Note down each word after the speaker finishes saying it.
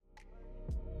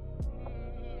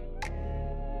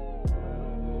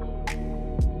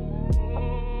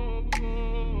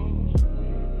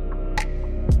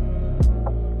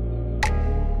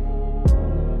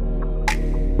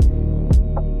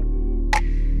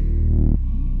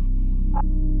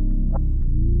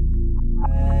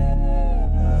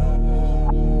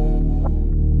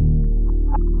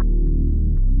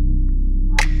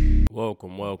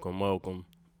welcome.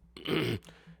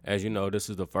 As you know, this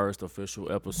is the first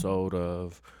official episode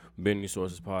of Benny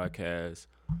Sources Podcast.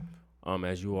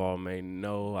 As you all may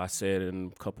know, I said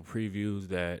in a couple previews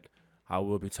that I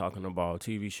will be talking about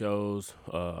TV shows,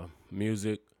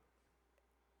 music,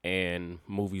 and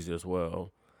movies as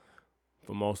well.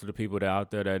 For most of the people that out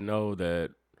there that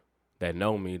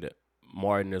know me, that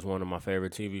Martin is one of my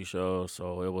favorite TV shows,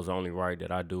 so it was only right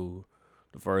that I do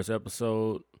the first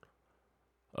episode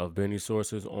of Benny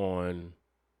Sources on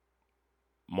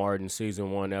Martin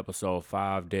season 1, episode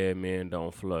 5, Dead Men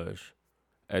Don't Flush.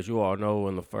 As you all know,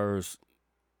 in the first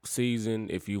season,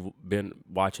 if you've been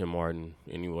watching Martin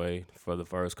anyway, for the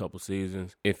first couple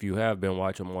seasons, if you have been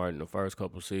watching Martin the first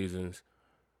couple seasons,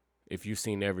 if you've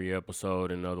seen every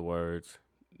episode, in other words,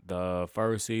 the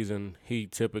first season, he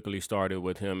typically started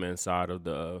with him inside of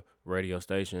the radio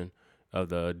station of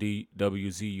the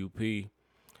WZUP,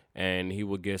 and he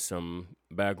would get some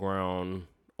background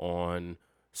on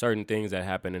certain things that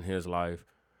happened in his life.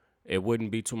 It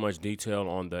wouldn't be too much detail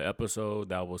on the episode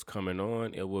that was coming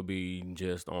on. It would be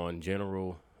just on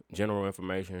general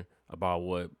information about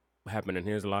what happened in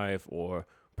his life or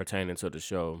pertaining to the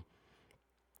show.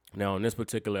 Now, in this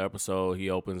particular episode, he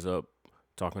opens up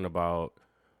talking about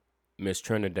Miss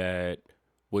Trinidad,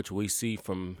 which we see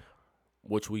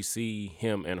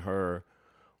him and her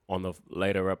on the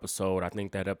later episode. I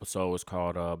think that episode was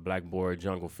called Blackboard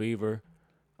Jungle Fever.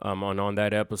 On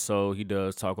that episode, he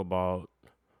does talk about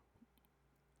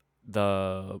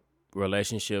the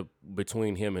relationship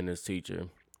between him and his teacher.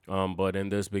 But in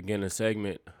this beginning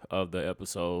segment of the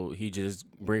episode, he just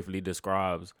briefly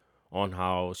describes on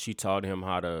how she taught him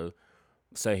how to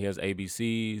say his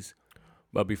ABCs.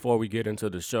 But before we get into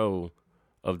the show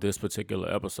of this particular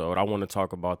episode, I want to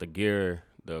talk about the gear,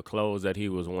 the clothes that he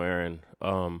was wearing.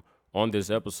 On this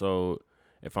episode,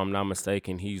 if I'm not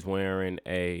mistaken, he's wearing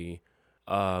a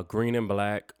green and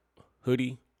black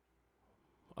hoodie.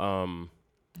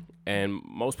 And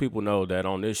most people know that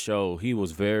on this show, he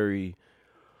was very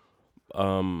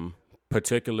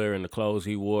particular in the clothes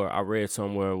he wore. I read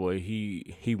somewhere where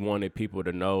he wanted people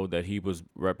to know that he was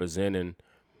representing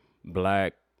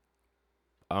black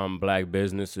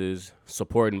businesses,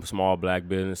 supporting small black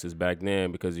businesses back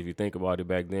then, because if you think about it,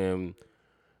 back then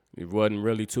there wasn't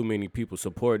really too many people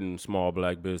supporting small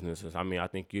black businesses. I mean, I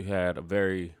think you had a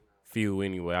very few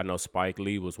anyway. I know Spike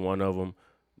Lee was one of them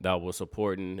that was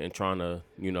supporting and trying to,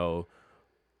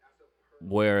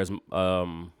 wear as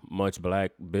much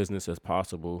black business as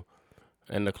possible.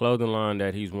 And the clothing line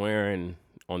that he's wearing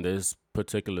on this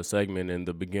particular segment in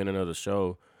the beginning of the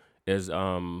show is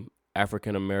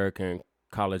African American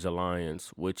College Alliance,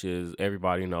 which is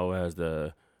everybody know as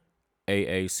the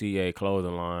AACA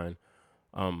clothing line.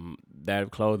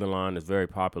 That clothing line is very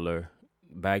popular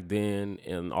back then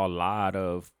in a lot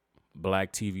of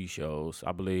black TV shows.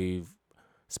 I believe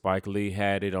Spike Lee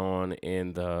had it on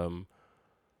in the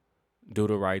Do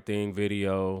the Right Thing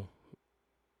video,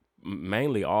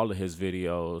 mainly all of his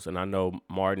videos, and I know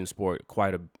Martin sport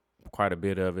quite a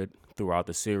bit of it throughout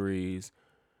the series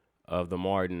of the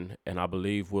Martin, and I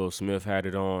believe Will Smith had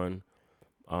it on,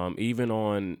 even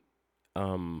on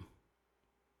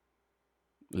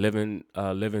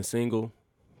Living Single,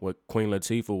 with Queen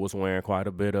Latifah was wearing quite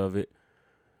a bit of it.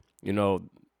 You know,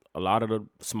 a lot of the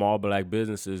small black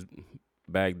businesses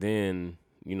back then,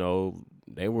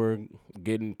 they were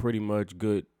getting pretty much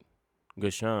good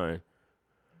shine.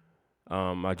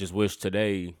 I just wish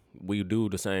today we do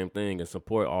the same thing and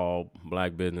support all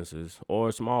black businesses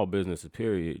or small businesses.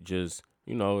 Period. Just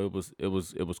it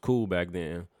was cool back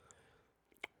then.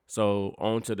 So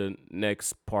on to the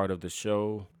next part of the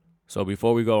show. So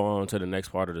before we go on to the next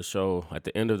part of the show, at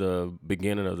the end of the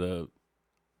beginning of the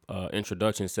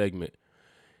introduction segment,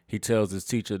 he tells his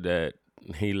teacher that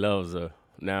he loves her.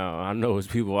 Now, I know there's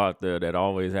people out there that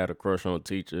always had a crush on a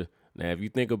teacher. Now, if you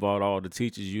think about all the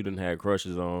teachers you done had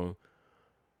crushes on,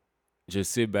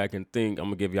 just sit back and think. I'm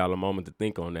going to give y'all a moment to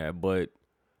think on that. But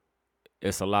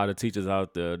it's a lot of teachers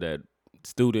out there that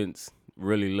students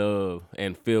really love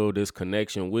and feel this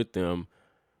connection with them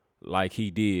like he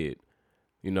did.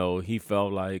 He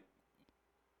felt like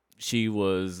she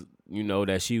was,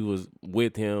 that she was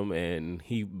with him and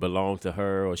he belonged to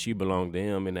her or she belonged to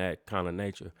him in that kind of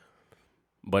nature.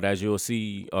 But as you'll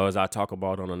see, or as I talk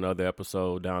about on another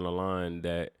episode down the line,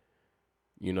 that,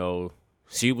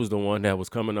 she was the one that was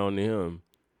coming on to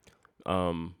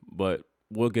him. But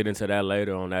we'll get into that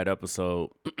later on that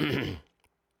episode.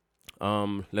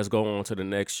 Let's go on to the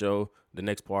next show, the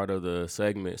next part of the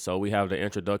segment. So we have the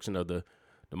introduction of the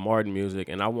Martin music,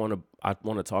 and I want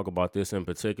to talk about this in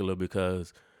particular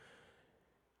because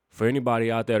for anybody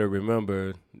out there to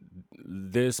remember,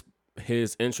 this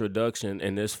his introduction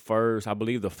in this first, I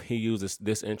believe he uses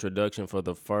this introduction for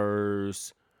the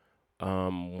first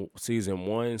season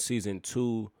 1, season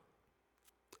 2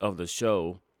 of the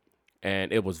show,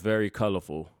 and it was very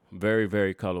colorful, very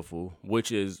very colorful,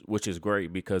 which is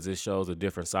great because it shows a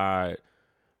different side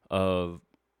of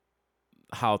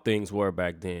how things were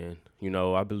back then.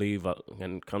 I believe,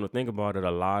 and come to think about it,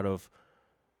 a lot of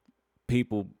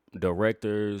people,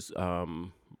 directors,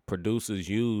 producers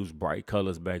used bright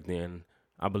colors back then.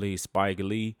 I believe Spike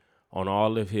Lee, on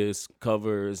all of his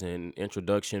covers and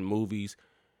introduction movies,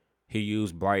 he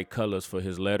used bright colors for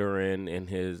his lettering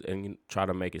and try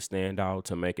to make it stand out,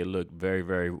 to make it look very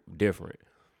very different.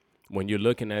 When you're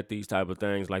looking at these type of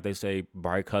things, like they say,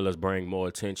 bright colors bring more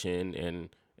attention, and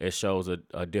it shows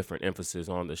a different emphasis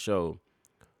on the show.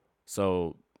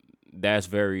 So that's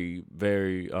very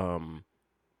very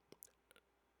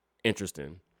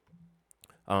interesting.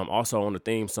 Also on the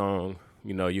theme song,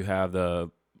 you have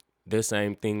this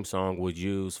same theme song was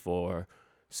used for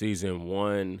season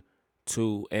 1,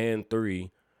 2, and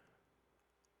 3,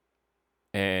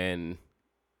 and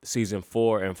season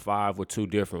 4 and 5 were two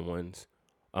different ones.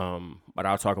 But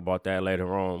I'll talk about that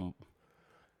later on.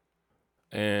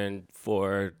 And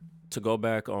to go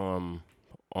back on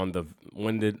the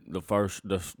when did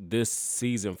this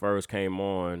season first came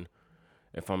on,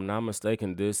 if I'm not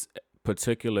mistaken, this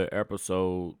particular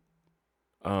episode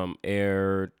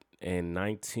aired in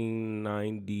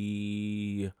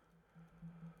 1990.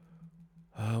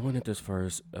 When did this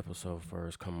first episode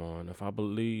first come on? If I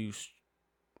believe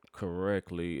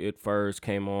correctly, it first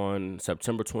came on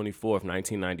September 24th,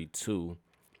 1992.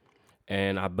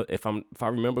 And if I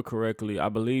remember correctly, I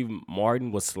believe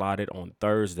Martin was slotted on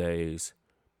Thursdays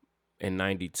in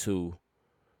 92,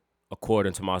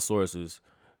 according to my sources.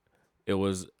 It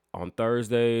was on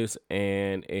Thursdays,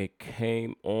 and it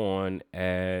came on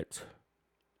at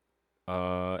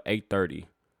 8:30.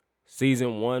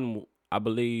 Season 1, I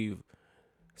believe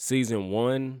season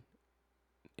 1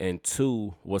 and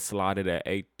 2 was slotted at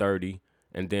 8:30,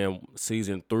 and then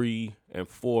season 3 and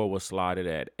 4 was slotted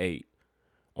at 8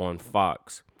 on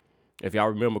Fox. If y'all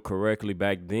remember correctly,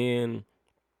 back then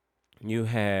you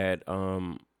had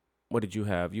what did you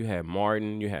have? You had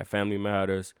Martin, you had Family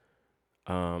Matters,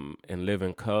 and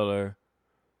Living Color.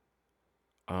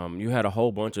 You had a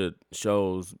whole bunch of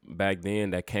shows back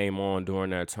then that came on during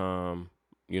that time,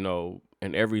 and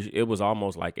it was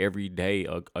almost like every day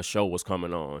a show was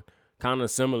coming on. Kind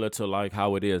of similar to like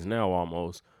how it is now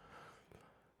almost.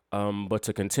 But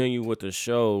to continue with the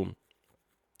show,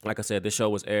 like I said, the show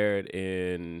was aired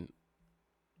in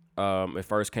it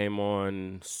first came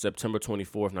on September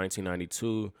 24th,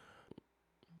 1992.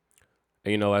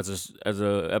 And,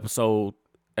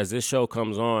 as this show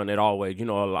comes on, it always, a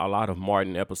lot of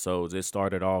Martin episodes, it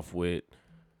started off with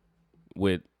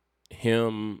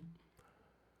him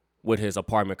with his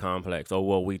apartment complex, or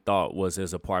what we thought was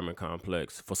his apartment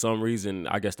complex. For some reason,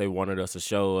 I guess they wanted us to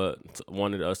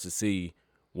see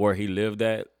where he lived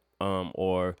at,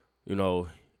 or to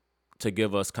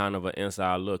give us kind of an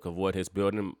inside look of what his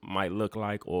building might look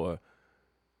like, or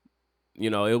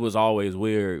it was always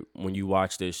weird when you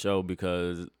watch this show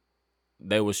because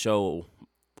they would show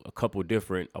a couple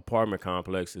different apartment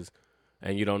complexes,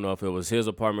 and you don't know if it was his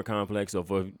apartment complex, or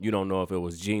if you don't know if it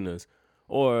was Gina's,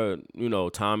 or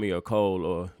Tommy or Cole,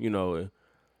 or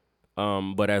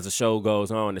but as the show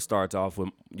goes on, it starts off with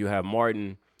you have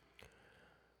Martin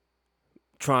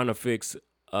trying to fix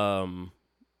the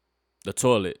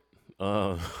toilet,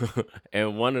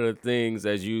 and one of the things,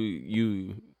 as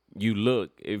you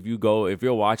look, if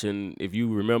you're watching, if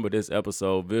you remember this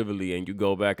episode vividly and you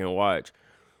go back and watch,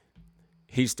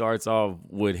 he starts off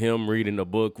with him reading a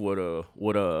book with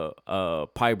a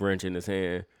pipe wrench in his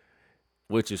hand,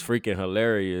 which is freaking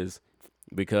hilarious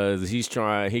because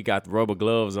he got rubber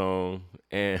gloves on,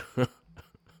 and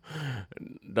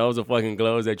those are fucking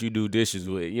gloves that you do dishes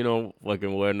with. You don't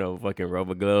fucking wear no fucking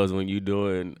rubber gloves when you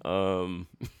doing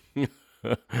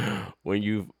when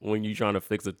you trying to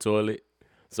fix a toilet.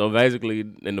 So basically,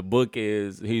 in the book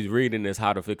he's reading this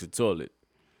how to fix a toilet.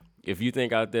 If you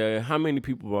think out there, how many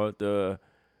people out there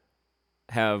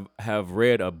have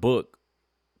read a book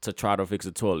to try to fix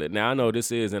a toilet? Now I know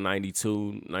this is in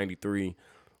 92, 93,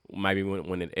 maybe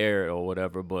when it aired or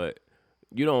whatever, but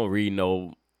you didn't read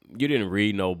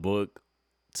no book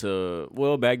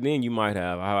back then you might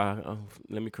have.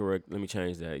 Let me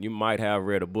change that. You might have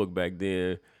read a book back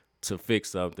then to fix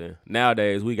something.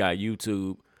 Nowadays we got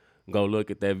YouTube. Go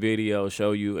look at that video,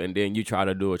 show you, and then you try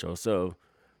to do it yourself.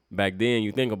 Back then,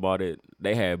 you think about it,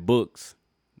 they had books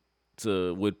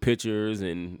with pictures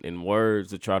and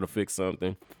words to try to fix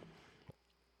something.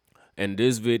 And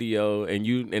this video, and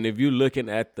if you looking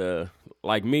at the,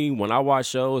 like me, when I watch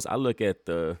shows, I look at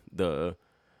the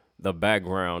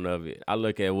background of it. I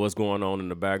look at what's going on in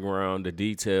the background, the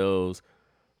details,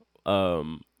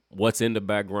 what's in the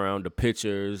background, the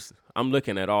pictures. I'm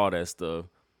looking at all that stuff.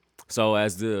 So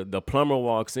as the plumber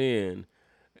walks in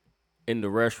the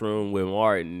restroom with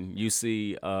Martin, you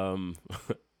see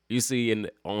you see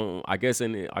I guess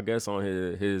on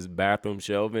his bathroom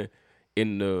shelving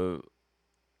in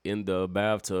the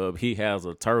bathtub, he has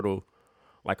a turtle,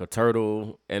 like a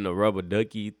turtle and a rubber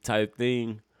ducky type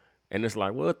thing. And it's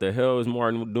like, what the hell is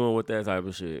Martin doing with that type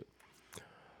of shit?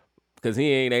 Because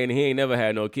he ain't never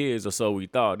had no kids, or so we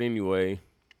thought anyway.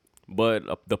 But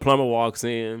the plumber walks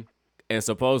in, and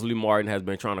supposedly Martin has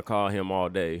been trying to call him all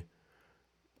day,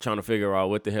 trying to figure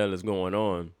out what the hell is going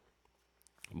on.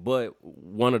 But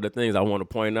one of the things I want to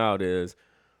point out is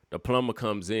the plumber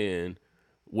comes in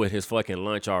with his fucking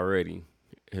lunch already,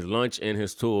 his lunch in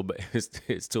his tool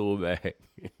his tool bag.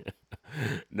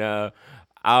 Now,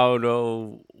 I don't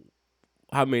know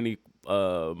how many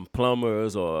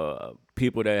plumbers or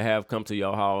people that have come to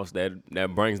your house that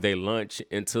brings their lunch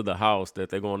into the house that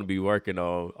they're going to be working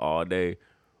on all day.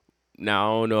 Now,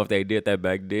 I don't know if they did that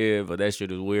back then, but that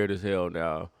shit is weird as hell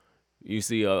now. You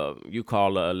see, you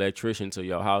call an electrician to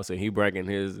your house and he bringing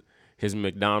his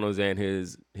McDonald's and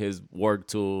his work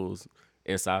tools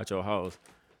inside your house.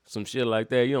 Some shit like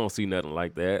that, you don't see nothing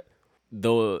like that.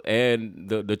 Though, and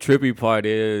the trippy part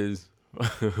is,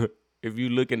 if you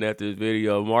looking at this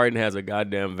video, Martin has a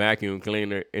goddamn vacuum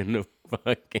cleaner in the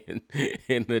fucking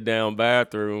in the damn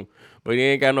bathroom, but he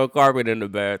ain't got no carpet in the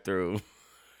bathroom.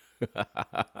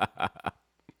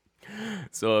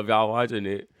 So if y'all watching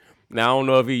it, now I don't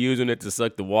know if he using it to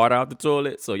suck the water out the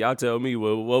toilet. So y'all tell me,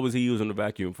 well, what was he using the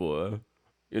vacuum for?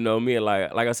 You know, me,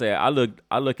 like I said, I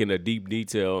look into deep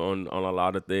detail on a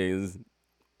lot of things.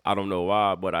 I don't know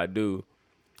why, but I do.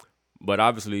 But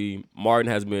obviously,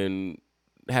 Martin has been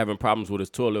having problems with his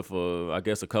toilet for, I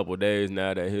guess, a couple of days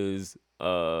now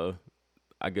that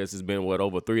I guess it's been,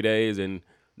 over 3 days, and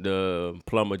the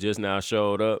plumber just now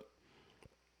showed up.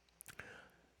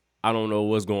 I don't know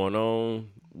what's going on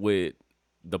with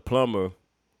the plumber,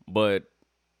 but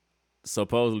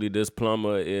supposedly this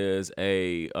plumber is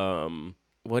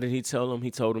what did he tell him? He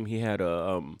told him he had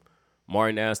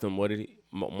Martin asked him,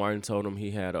 Martin told him he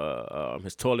had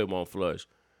his toilet won't flush.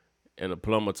 And the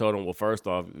plumber told him, well, first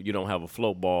off, you don't have a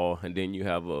float ball, and then you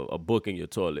have a book in your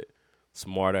toilet.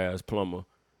 Smart ass plumber.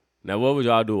 Now, what would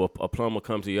y'all do? A plumber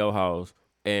comes to your house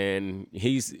and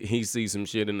he sees some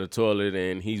shit in the toilet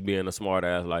and he's being a smart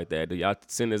ass like that. Do y'all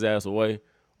send his ass away,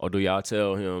 or do y'all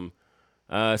tell him,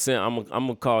 I'm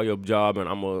gonna call your job and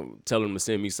I'm gonna tell him to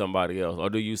send me somebody else? Or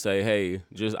do you say, hey,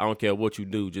 just, I don't care what you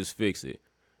do, just fix it?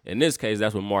 In this case,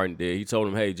 that's what Martin did. He told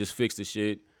him, hey, just fix the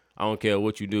shit. I don't care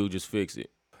what you do, just fix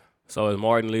it. So as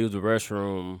Martin leaves the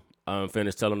restroom,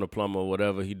 finished telling the plumber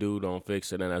whatever he do, don't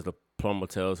fix it. And as the plumber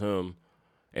tells him,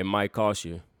 it might cost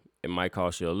you. It might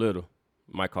cost you a little.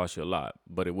 It might cost you a lot,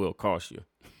 but it will cost you.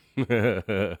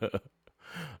 The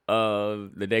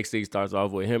next scene starts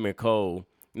off with him and Cole.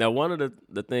 Now, one of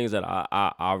the things that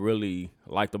I really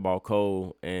liked about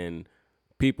Cole, and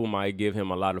people might give him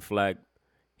a lot of flack,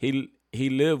 he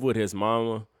lived with his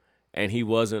mama, and he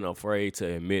wasn't afraid to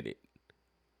admit it.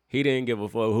 He didn't give a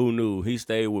fuck who knew. He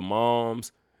stayed with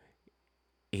moms.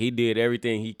 He did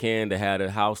everything he can to have a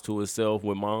house to himself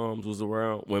when moms was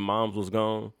around, when moms was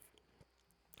gone.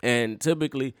 And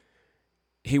typically,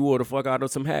 he wore the fuck out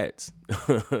of some hats.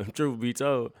 Truth be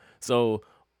told. So,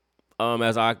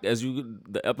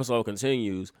 the episode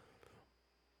continues,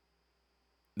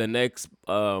 the next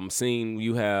scene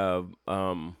you have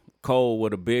Cole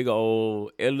with a big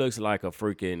old. It looks like a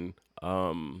freaking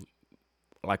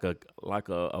like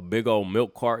a big old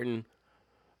milk carton,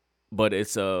 but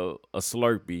it's a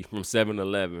Slurpee from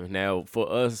 7-Eleven. Now,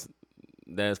 for us,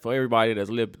 that's for everybody that's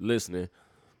listening.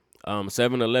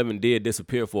 7-Eleven did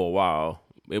disappear for a while.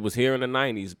 It was here in the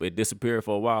 90s, but it disappeared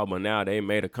for a while. But now they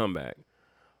made a comeback.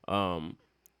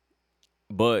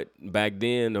 But back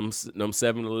then, them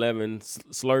 7-Eleven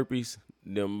Slurpees,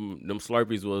 them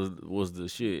Slurpees was the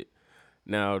shit.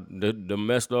 Now the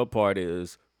messed up part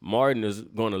is Martin is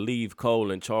going to leave Cole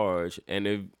in charge, and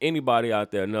if anybody out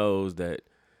there knows that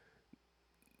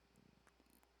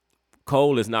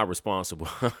Cole is not responsible,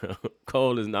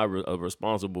 Cole is not a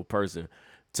responsible person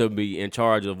to be in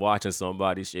charge of watching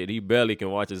somebody's shit. He barely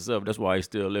can watch himself. That's why he's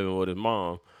still living with his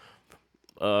mom.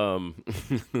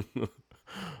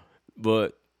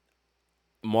 But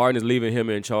Martin is leaving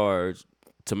him in charge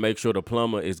to make sure the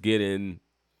plumber is getting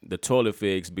the toilet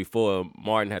fixed before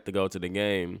Martin had to go to the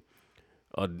game,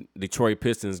 a Detroit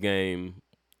Pistons game,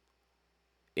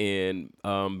 in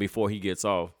before he gets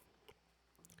off.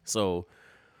 So,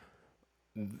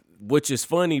 which is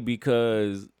funny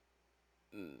because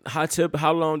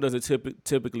how long does it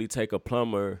typically take a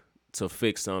plumber to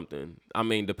fix something? I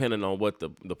mean, depending on what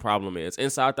the problem is.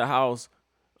 Inside the house,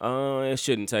 it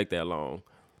shouldn't take that long.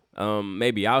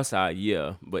 Maybe outside,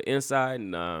 yeah, but inside,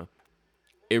 nah,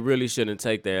 it really shouldn't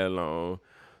take that long.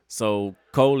 So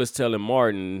Cole is telling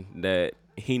Martin that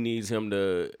he needs him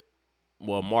to.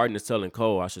 Well, Martin is telling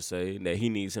Cole, I should say, that he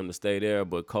needs him to stay there,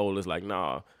 but Cole is like,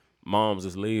 nah, mom's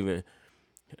is leaving.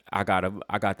 I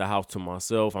got the house to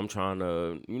myself. I'm trying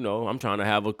to, I'm trying to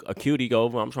have a cutie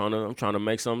over. I'm trying to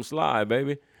make something slide,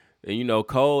 baby. And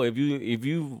Cole, if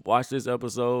you watch this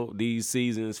episode, these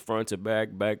seasons front to back,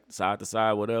 side to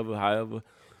side, whatever, however,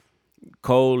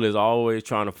 Cole is always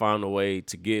trying to find a way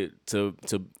to get to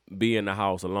be in the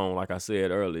house alone, like I said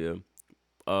earlier.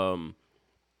 Um,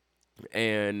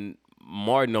 and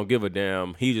Martin don't give a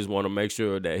damn. He just want to make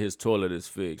sure that his toilet is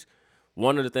fixed.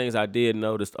 One of the things I did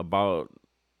notice about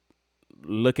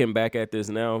looking back at this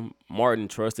now, Martin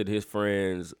trusted his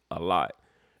friends a lot.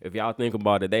 If y'all think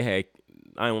about it,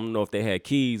 I don't know if they had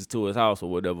keys to his house or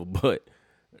whatever, but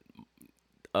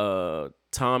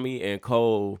Tommy and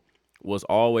Cole was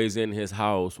always in his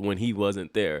house when he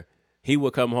wasn't there. He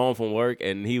would come home from work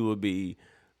and they would be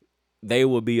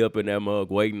up in that mug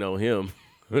waiting on him.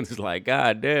 It's like,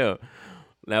 God damn.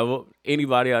 Now,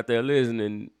 anybody out there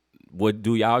listening,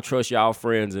 do y'all trust y'all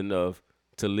friends enough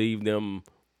to leave them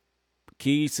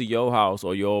keys to your house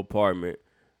or your apartment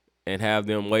and have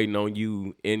them waiting on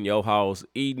you in your house,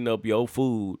 eating up your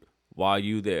food while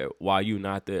you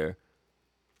not there?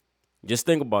 Just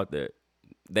think about that.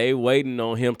 They waiting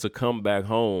on him to come back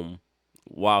home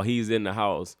while he's in the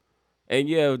house. And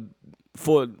yeah,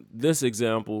 for this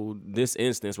example, this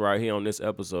instance right here on this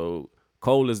episode,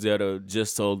 Cole is there to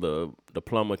just so the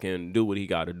plumber can do what he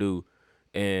got to do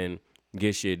and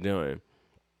get shit done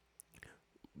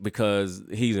because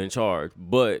he's in charge.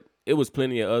 But it was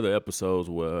plenty of other episodes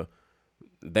where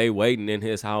they waiting in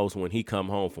his house when he come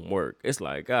home from work. It's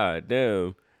like, God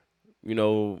damn,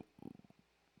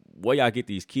 where y'all get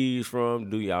these keys from?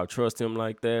 Do y'all trust him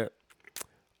like that?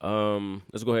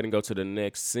 Let's go ahead and go to the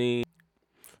next scene.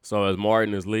 So as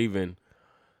Martin is leaving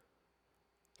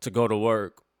to go to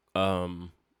work,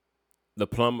 the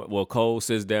plumber, well, Cole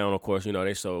sits down, of course,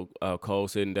 they show Cole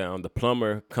sitting down. The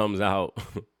plumber comes out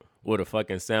with a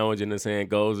fucking sandwich in his hand,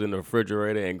 goes in the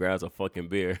refrigerator and grabs a fucking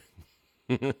beer.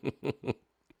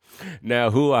 Now,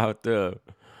 who out there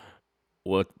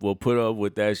will put up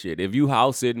with that shit? If you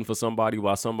house sitting for somebody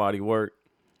while somebody work,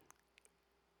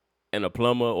 and a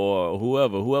plumber or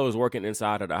whoever's working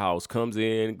inside of the house comes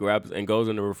in, grabs and goes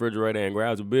in the refrigerator and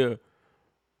grabs a beer,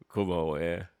 come on,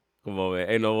 man.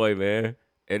 Ain't no way, man.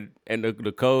 And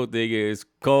the cold thing is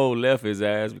Cole left his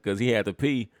ass because he had to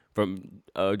pee from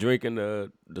drinking the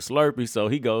Slurpee, so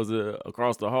he goes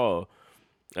across the hall.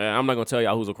 I'm not gonna tell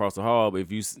y'all who's across the hall, but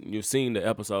if you've seen the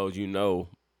episodes,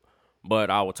 But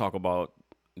I will talk about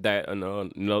that in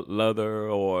another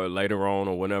or later on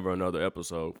or whenever another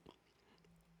episode.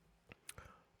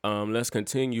 Let's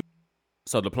continue.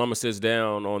 So the plumber sits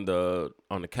down on the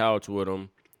couch with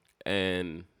him,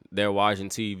 and they're watching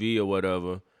TV or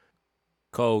whatever.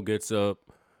 Cole gets up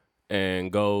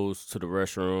and goes to the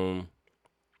restroom.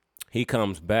 He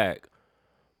comes back.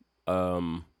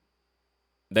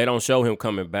 They don't show him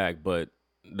coming back, but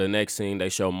the next scene they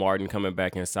show Martin coming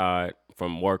back inside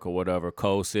from work or whatever.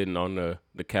 Cole sitting on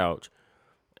the couch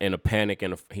in a panic,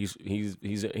 and he's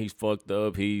fucked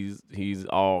up. He's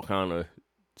all kind of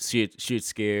shit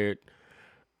scared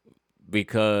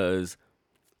because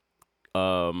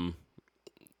the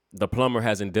plumber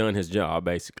hasn't done his job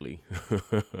basically.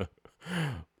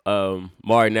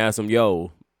 Martin asked him,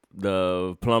 "Yo,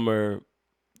 the plumber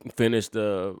finished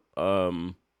my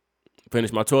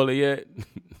toilet yet?"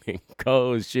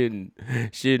 Cole's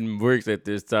shitting bricks at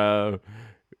this time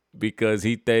because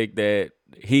he think that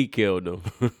he killed him.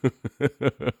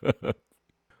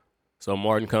 So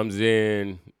Martin comes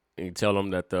in and he tell him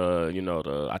that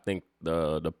I think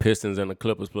the Pistons and the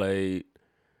Clippers played.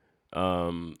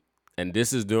 And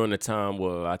this is during the time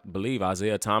where I believe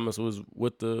Isaiah Thomas was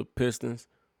with the Pistons.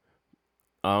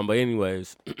 But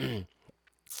anyways,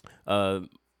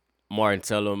 Martin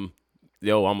tell him,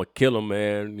 "Yo, I'm gonna kill him,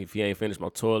 man, if he ain't finished my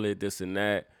toilet, this and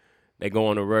that." They go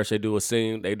on the rush. They do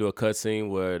a cut scene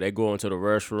where they go into the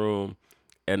restroom,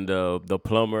 and the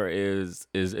plumber is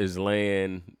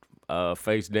laying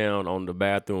face down on the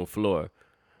bathroom floor,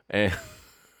 and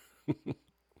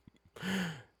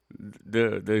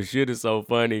the shit is so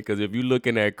funny because if you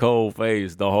looking at Cole's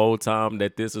face the whole time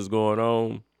that this is going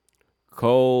on,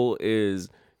 Cole is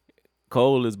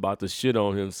Cole is about to shit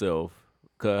on himself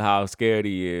cause how scared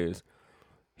he is.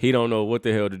 He don't know what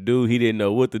the hell to do. He didn't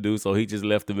know what to do, so he just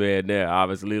left the man there.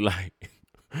 Obviously, like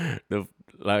the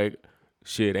like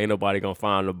shit, ain't nobody gonna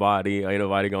find the body. Ain't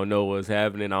nobody gonna know what's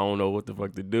happening. I don't know what the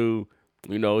fuck to do.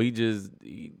 He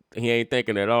ain't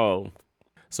thinking at all.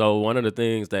 So one of the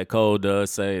things that Cole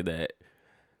does say that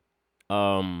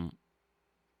um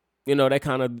they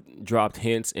kind of dropped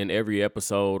hints in every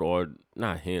episode, or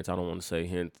not hints. I don't want to say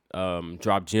hints.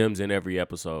 Dropped gems in every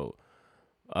episode.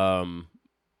 Um,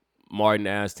 Martin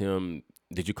asked him,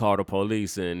 "Did you call the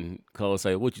police?" And Cole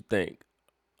said, "What you think?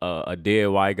 A dead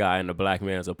white guy in a black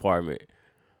man's apartment.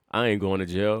 I ain't going to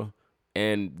jail."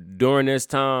 And during this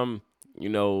time,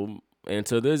 and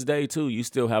to this day too, you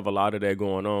still have a lot of that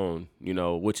going on.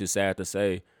 Which is sad to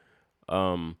say.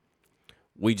 Um,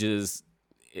 we just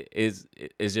it's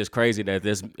just crazy that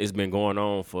this it's been going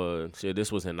on for shit.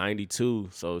 This was in '92,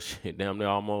 so shit, damn near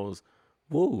almost.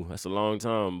 Woo, that's a long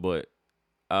time. But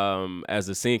as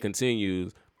the scene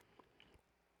continues,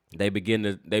 they begin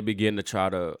to try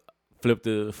to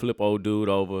flip old dude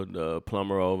over, the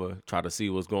plumber over, try to see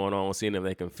what's going on, seeing if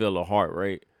they can feel a heart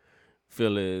rate,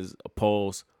 feel his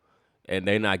pulse, and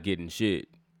they not getting shit.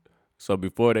 So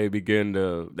before they begin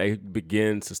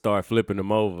to start flipping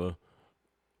him over,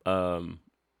 um,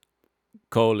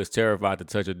 Cole is terrified to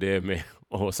touch a dead man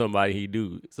or somebody he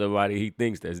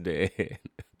thinks that's dead.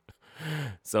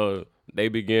 So they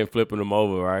begin flipping him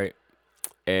over, right?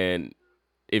 And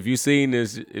if you seen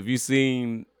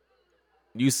the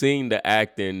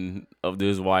acting of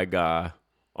this white guy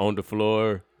on the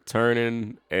floor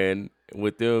turning and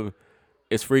with them,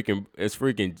 it's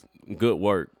freaking good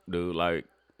work, dude. Like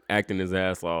acting his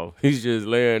ass off. He's just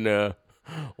laying there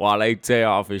while they tear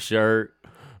off his shirt.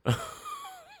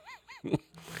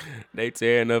 They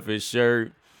tearing up his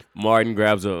shirt. Martin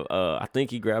grabs I think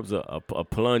he grabs a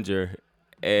plunger,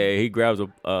 and he grabs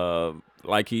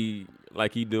like he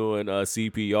doing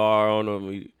CPR on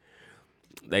him.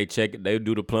 They check it. They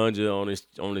do the plunger on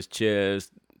his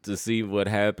chest to see what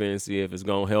happens, see if it's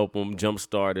gonna help him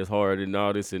jumpstart his heart and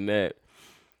all this and that.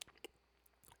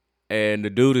 And the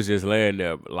dude is just laying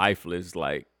there lifeless,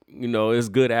 like it's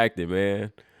good acting,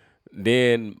 man.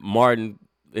 Then Martin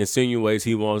insinuates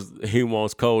he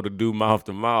wants Cole to do mouth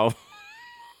to mouth.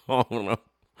 I don't know.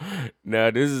 Now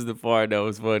this is the part that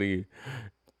was funny.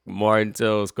 Martin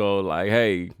tells Cole like,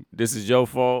 "Hey, this is your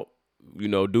fault.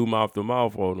 Do mouth to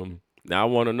mouth on him." Now I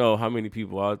want to know how many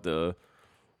people out there,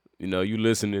 you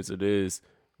listening to this,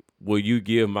 will you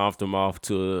give mouth to mouth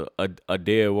to a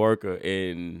dead worker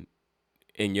in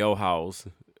your house,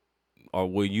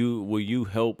 or will you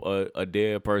help a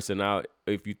dead person out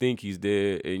if you think he's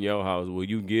dead in your house? Will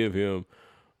you give him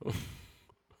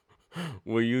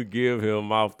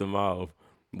mouth to mouth?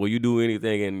 Will you do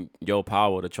anything in your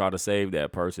power to try to save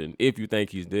that person if you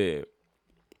think he's dead?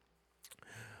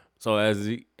 So as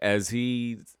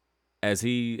they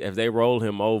roll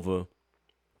him over,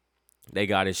 they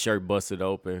got his shirt busted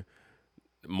open.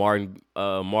 Martin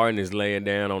is laying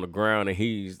down on the ground, and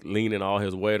he's leaning all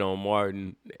his weight on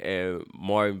Martin, and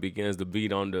Martin begins to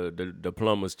beat on the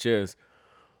plumber's chest,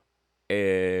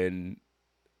 and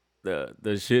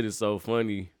the shit is so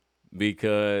funny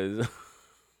because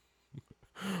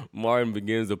Martin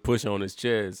begins to push on his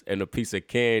chest, and a piece of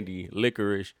candy,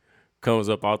 licorice, comes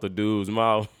up out the dude's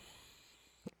mouth.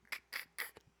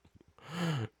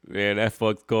 Man, that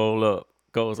fucked Cole up.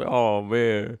 Cole's like, "Oh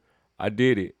man, I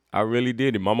did it. I really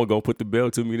did it. Mama gonna put the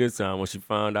belt to me this time when she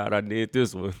found out I did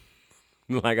this one."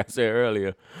 Like I said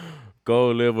earlier,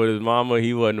 Cole lived with his mama.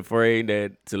 He wasn't afraid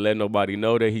to let nobody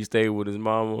know that he stayed with his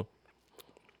mama,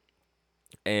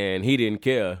 and he didn't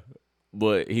care,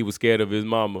 but he was scared of his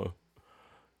mama.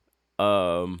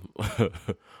 Um,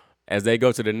 as they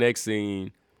go to the next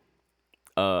scene,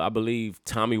 I believe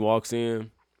Tommy walks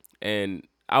in, and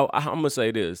I'm gonna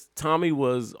say this: Tommy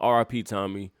was R.I.P.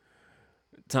 Tommy.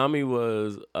 Tommy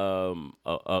was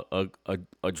a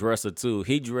dresser too.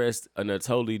 He dressed in a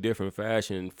totally different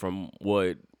fashion from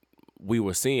what we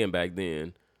were seeing back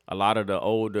then. A lot of the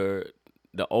older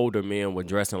men were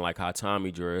dressing like how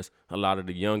Tommy dressed. A lot of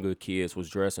the younger kids was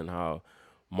dressing how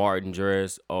Martin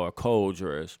dressed or Cole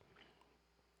dressed.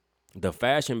 The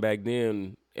fashion back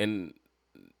then and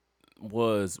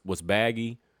was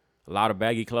baggy, a lot of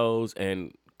baggy clothes,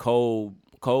 and Cole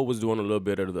was doing a little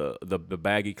bit of the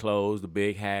baggy clothes, the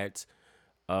big hats,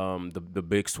 the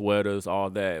big sweaters, all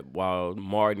that, while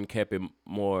Martin kept it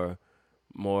more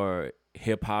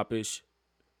hip hopish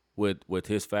with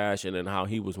his fashion and how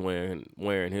he was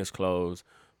wearing his clothes,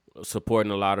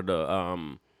 supporting a lot of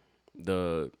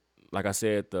the like I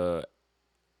said, the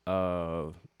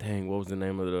dang, what was the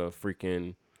name of the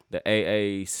freaking the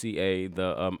AACA,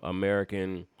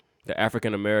 the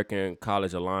African American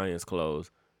College Alliance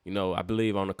clothes. I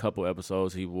believe on a couple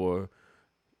episodes he wore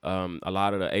a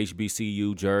lot of the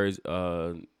HBCU jerseys,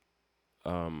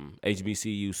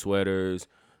 HBCU sweaters,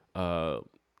 uh,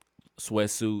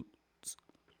 sweatsuit.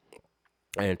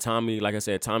 And Tommy, like I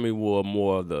said, Tommy wore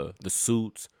more of the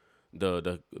suits,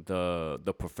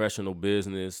 the professional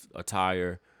business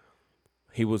attire.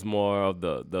 He was more of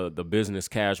the business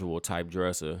casual type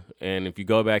dresser. And if you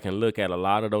go back and look at a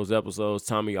lot of those episodes,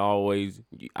 Tommy always,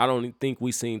 I don't think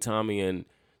we seen Tommy in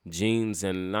jeans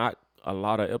and not a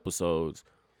lot of episodes.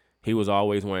 He was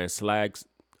always wearing slacks,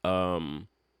 dress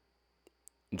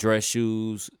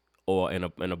shoes, or in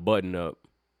a button up,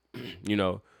 you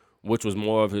know, which was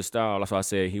more of his style. That's why I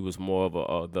said he was more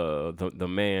of the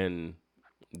man,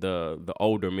 the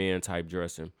older man type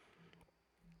dressing.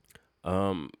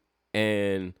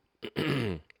 And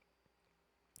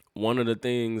one of the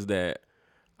things that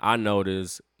I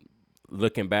noticed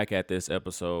looking back at this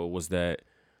episode was that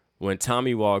when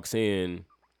Tommy walks in,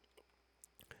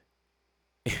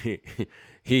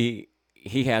 he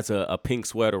has a pink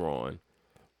sweater on.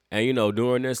 And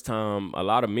during this time, a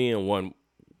lot of men weren't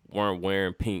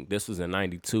wearing pink. This was in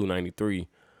 92, 93.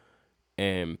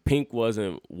 And pink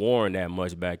wasn't worn that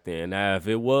much back then. Now, if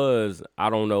it was, I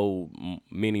don't know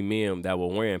many men that were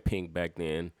wearing pink back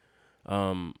then.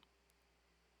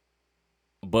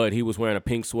 But he was wearing a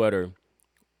pink sweater,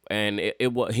 and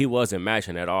he wasn't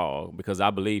matching at all, because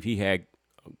I believe he had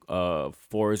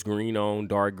forest green on,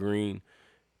 dark green,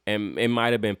 and it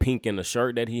might have been pink in the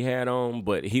shirt that he had on,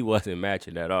 but he wasn't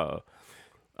matching at all.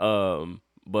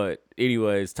 But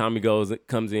anyways, Tommy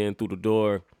comes in through the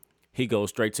door. He goes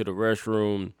straight to the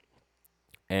restroom,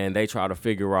 and they try to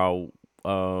figure out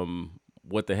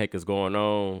what the heck is going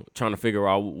on, trying to figure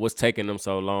out what's taking them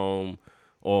so long,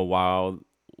 or why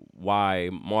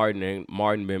Martin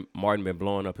been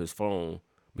blowing up his phone,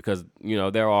 because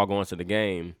they're all going to the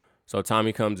game. So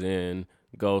Tommy comes in,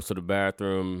 goes to the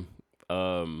bathroom,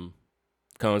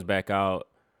 comes back out,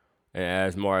 and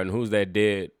asks Martin, "Who's that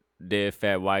dead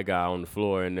fat white guy on the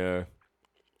floor in there?"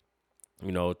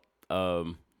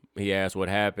 He asked what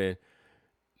happened.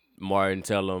 Martin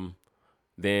tell him.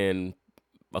 Then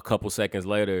a couple seconds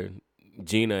later,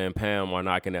 Gina and Pam are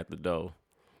knocking at the door.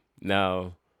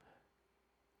 Now,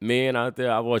 men out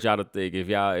there, I want y'all to think, if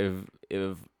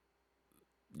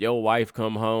your wife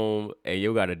come home and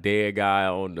you got a dead guy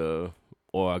or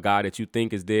a guy that you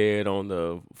think is dead on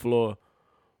the floor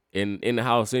in the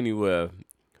house anywhere,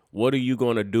 what are you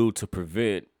gonna do to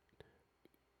prevent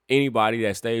anybody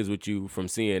that stays with you from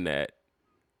seeing that?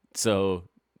 So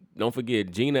don't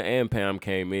forget, Gina and Pam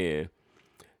came in.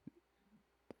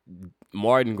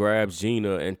 Martin grabs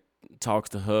Gina and talks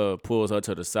to her, pulls her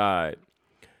to the side,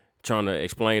 trying to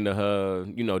explain to her,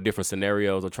 different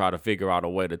scenarios, or try to figure out a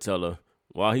way to tell her.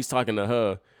 While he's talking to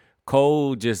her,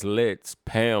 Cole just lets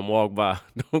Pam walk by.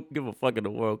 Don't give a fuck in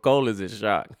the world. Cole is in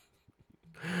shock.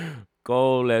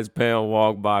 Cole lets Pam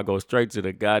walk by, go straight to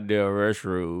the goddamn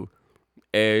restroom,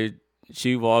 and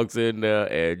she walks in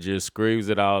there and just screams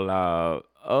it out loud.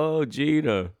 "Oh,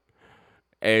 Gina."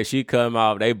 And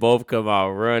they both come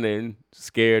out running,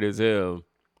 scared as hell.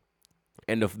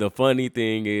 And the funny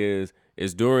thing is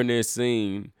during this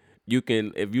scene,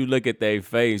 if you look at their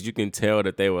face, you can tell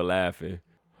that they were laughing.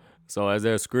 So as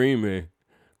they're screaming,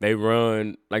 they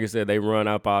run, like I said, they run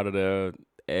up out of there,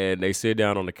 and they sit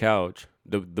down on the couch,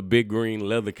 the big green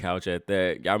leather couch at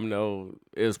that. Y'all know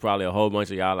it's probably a whole bunch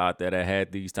of y'all out there that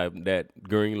had that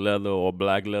green leather or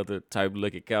black leather type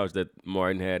looking couch that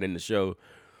Martin had in the show.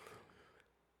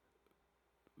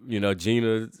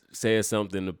 Gina said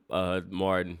something to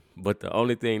Martin, but the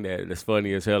only thing that's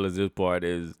funny as hell is this part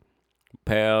is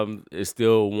Pam is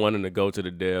still wanting to go to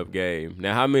the damn game.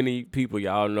 Now, how many people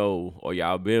y'all know or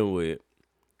y'all been with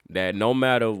that no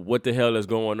matter what the hell is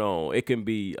going on, it can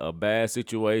be a bad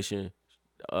situation,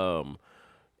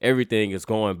 everything is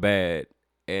going bad,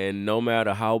 and no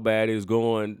matter how bad it's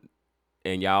going,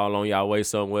 and y'all on y'all way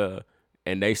somewhere,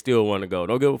 and they still want to go.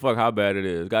 Don't give a fuck how bad it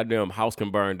is. Goddamn house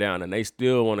can burn down, and they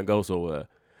still want to go somewhere.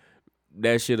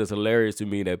 That shit is hilarious to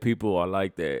me that people are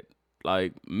like that.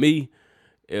 Like me,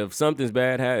 if something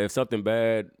bad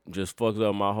just fucks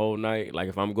up my whole night, like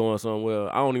if I'm going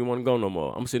somewhere, I don't even want to go no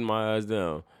more. I'm sitting my ass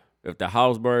down. If the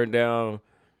house burned down,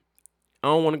 I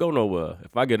don't want to go nowhere.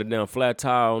 If I get a damn flat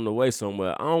tire on the way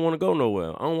somewhere, I don't want to go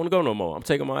nowhere. I don't want to go no more. I'm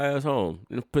taking my ass home.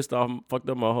 Pissed off, fucked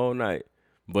up my whole night.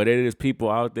 But it is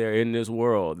people out there in this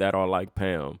world that are like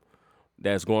Pam,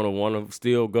 that's going to want to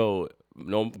still go,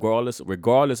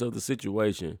 regardless of the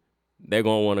situation. They're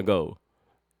going to want to go,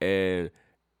 and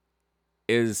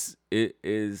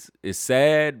is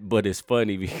sad, but it's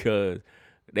funny because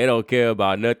they don't care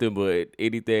about nothing but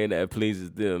anything that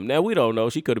pleases them. Now we don't know.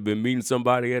 She could have been meeting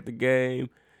somebody at the game.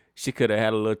 She could have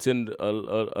had a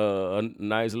little a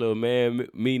nice little man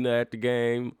meeting her at the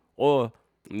game, or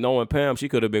knowing Pam, she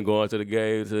could have been going to the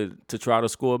game to try to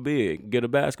score big, get a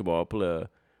basketball player.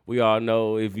 We all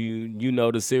know if you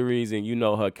know the series and you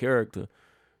know her character,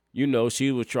 you know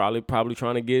she was probably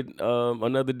trying to get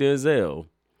another Denzel.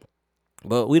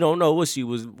 But we don't know what she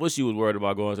was worried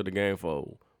about going to the game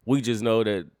for. We just know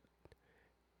that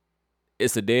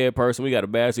it's a dead person. We got a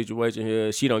bad situation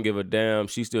here. She don't give a damn.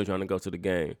 She's still trying to go to the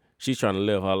game. She's trying to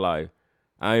live her life.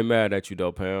 I ain't mad at you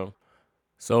though, Pam.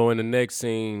 So in the next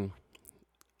scene,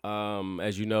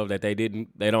 as you know that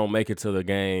they don't make it to the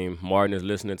game. Martin is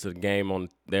listening to the game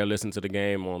they're listening to the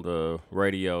game on the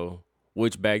radio,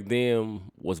 which back then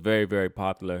was very, very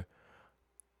popular.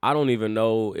 I don't even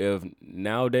know if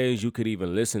nowadays you could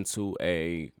even listen to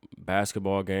a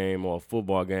basketball game or a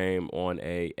football game on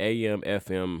a AM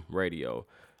FM radio.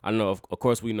 I know, of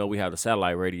course, we know we have the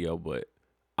satellite radio, but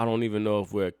I don't even know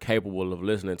if we're capable of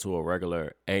listening to a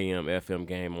regular AM FM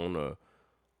game on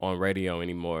radio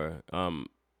anymore. I'm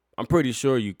pretty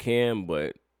sure you can,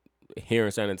 but here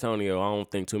in San Antonio, I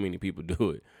don't think too many people do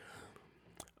it.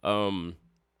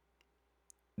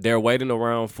 They're waiting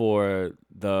around for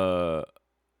the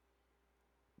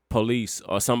police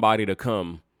or somebody to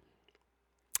come.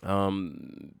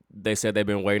 They said they've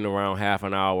been waiting around half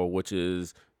an hour, which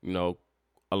is,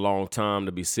 a long time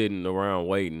to be sitting around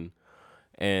waiting.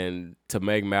 And to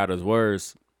make matters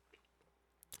worse,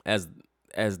 as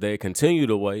they continue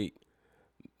to wait,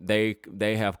 they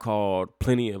have called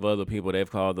plenty of other people. They've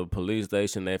called the police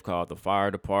station, they've called the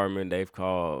fire department, they've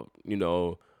called,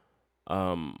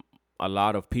 a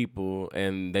lot of people,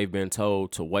 and they've been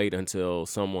told to wait until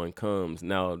someone comes.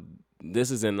 Now, this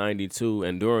is in 92,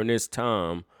 and during this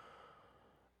time,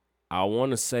 I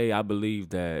believe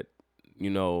that,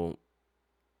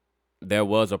 there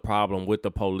was a problem with the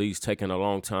police taking a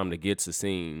long time to get to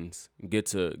scenes, get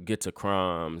to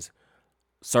crimes,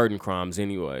 certain crimes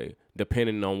anyway,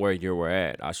 depending on where you were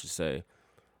at, I should say.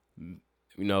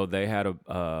 They had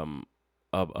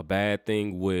a bad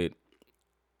thing with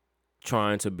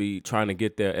trying to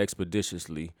get there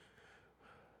expeditiously,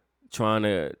 trying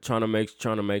to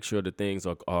make sure that things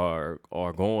are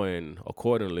going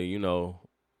accordingly,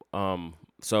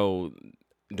 so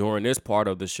during this part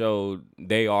of the show,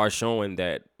 they are showing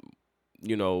that,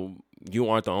 you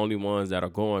aren't the only ones that are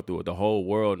going through it. The whole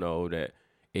world know that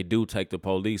it do take the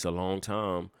police a long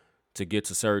time to get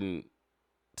to certain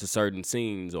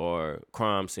scenes or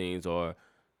crime scenes or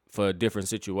for different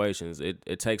situations.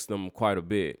 It takes them quite a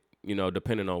bit,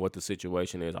 depending on what the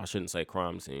situation is. I shouldn't say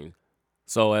crime scene.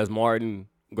 So as Martin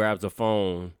grabs the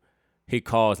phone, he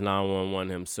calls 911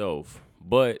 himself,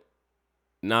 but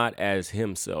not as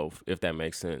himself, if that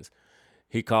makes sense.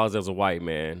 He calls as a white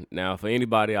man. Now, for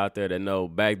anybody out there that know,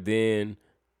 back then,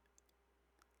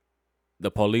 the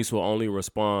police will only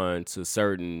respond to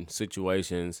certain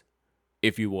situations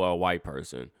if you were a white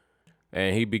person.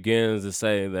 And he begins to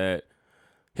say that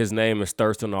his name is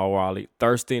Thurston O'Reilly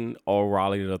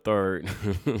III.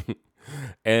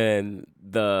 And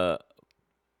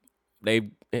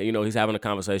he's having a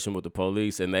conversation with the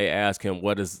police, and they ask him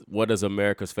what is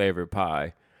America's favorite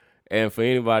pie. And for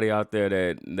anybody out there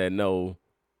that know,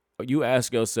 you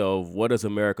ask yourself, what is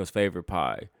America's favorite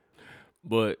pie?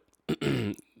 But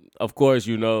of course,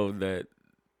 you know that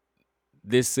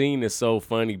this scene is so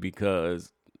funny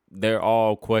because they're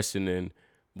all questioning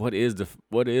what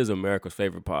is America's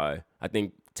favorite pie. I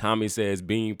think Tommy says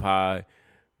bean pie,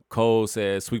 Cole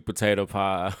says sweet potato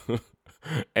pie,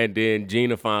 and then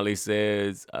Gina finally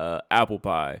says apple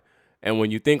pie. And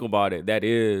when you think about it, that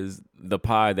is the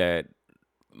pie that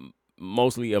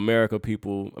mostly American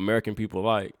people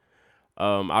like.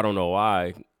 I don't know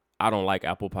why. I don't like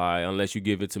apple pie unless you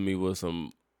give it to me with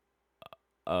some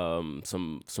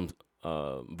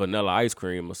vanilla ice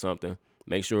cream or something.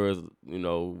 Make sure it's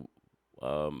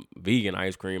vegan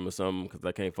ice cream or something, because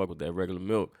I can't fuck with that regular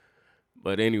milk.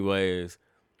 But anyways,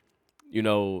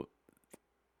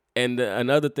 and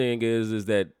another thing is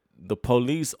that the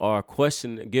police are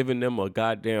giving them a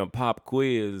goddamn pop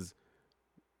quiz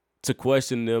to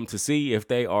question them to see if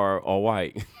they are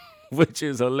white, which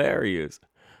is hilarious.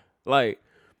 Like,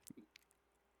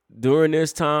 during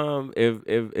this time,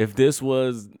 if this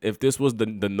was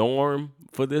the norm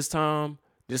for this time,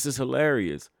 this is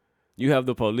hilarious. You have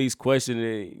the police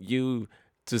questioning you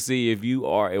to see if you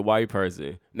are a white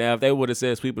person. Now, if they would have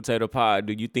said sweet potato pie,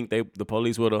 do you think the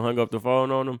police would have hung up the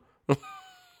phone on them?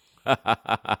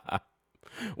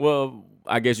 Well,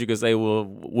 I guess you could say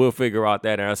we'll figure out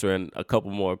that answer in a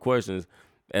couple more questions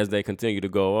as they continue to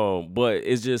go on. But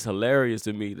it's just hilarious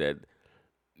to me that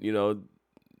you know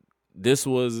this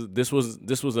was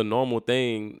a normal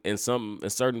thing in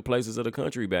certain places of the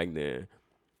country back then.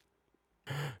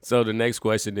 So the next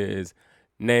question is,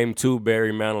 name two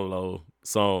Barry Manilow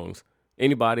songs.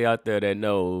 Anybody out there that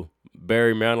know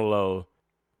Barry Manilow?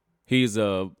 He's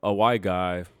a white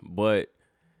guy, but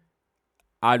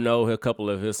I know a couple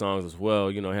of his songs as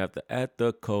well. You know, have the At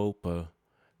the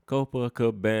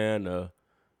Copacabana.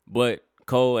 But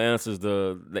Cole answers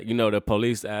the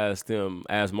police asked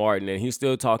Martin, and he's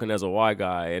still talking as a white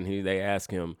guy, and they ask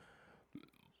him,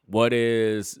 what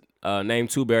is, name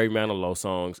two Barry Manilow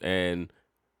songs, and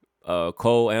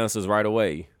Cole answers right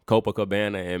away,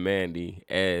 Copacabana and Mandy,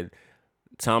 and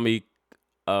Tommy,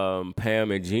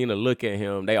 Pam and Gina look at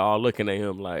him. They all looking at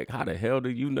him like, how the hell do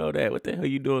you know that? What the hell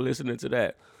you doing listening to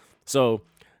that? So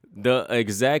the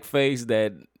exact face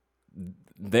that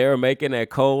they're making at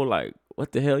Cole, like,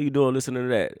 what the hell you doing listening to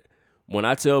that? When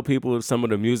I tell people some of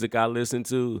the music I listen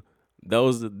to,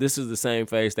 this is the same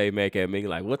face they make at me,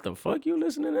 like, what the fuck you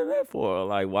listening to that for?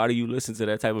 Like, why do you listen to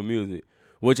that type of music?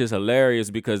 Which is hilarious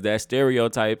because that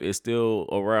stereotype is still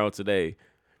around today.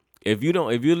 If you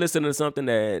listen to something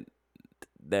that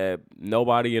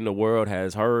nobody in the world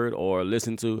has heard or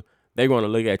listened to, they're gonna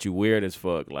look at you weird as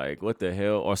fuck. Like, what the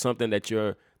hell? Or something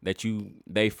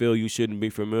they feel you shouldn't be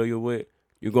familiar with,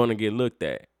 you're gonna get looked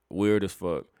at weird as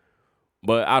fuck.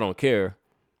 But I don't care.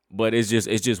 But it's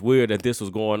just weird that this was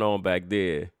going on back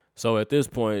then. So at this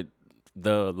point,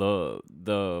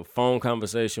 the phone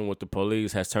conversation with the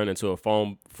police has turned into a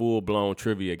full blown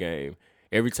trivia game.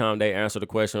 Every time they answer the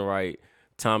question right,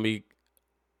 Tommy,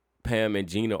 Pam, and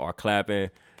Gina are clapping.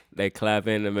 They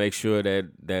clapping to make sure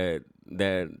that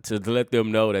to let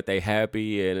them know that they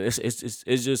happy, and it's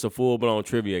just a full blown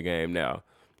trivia game now.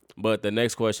 But the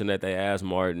next question that they ask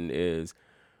Martin is,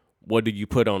 "What did you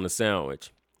put on the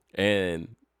sandwich?"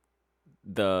 And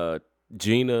the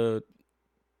Gina,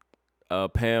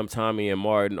 Pam, Tommy, and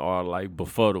Martin are like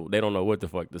befuddled. They don't know what the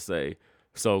fuck to say.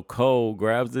 So Cole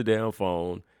grabs the damn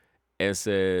phone and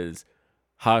says,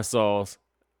 "Hot sauce,"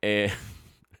 and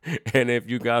and if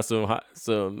you got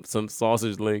some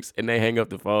sausage links, and they hang up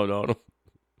the phone on them.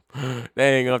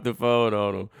 They hang up the phone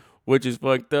on them, which is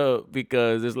fucked up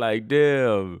because it's like,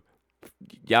 damn,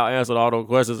 y'all answered all those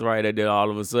questions right, and then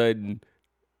all of a sudden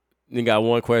you got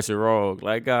one question wrong.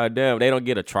 Like, goddamn, they don't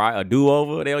get a do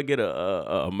over. They don't get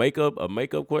a makeup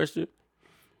question.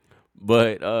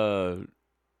 But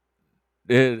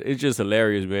it's just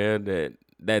hilarious, man,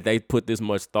 that they put this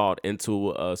much thought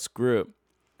into a script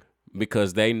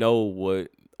because they know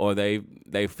or they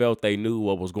felt they knew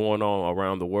what was going on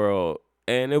around the world.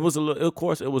 And it was of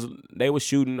course, they were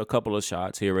shooting a couple of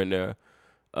shots here and there,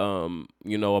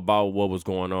 about what was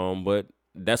going on. But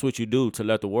that's what you do to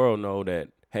let the world know that,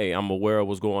 hey, I'm aware of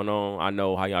what's going on. I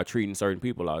know how y'all treating certain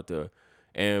people out there,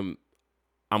 and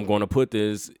I'm going to put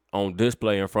this on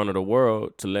display in front of the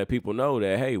world to let people know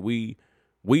that, hey, we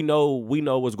know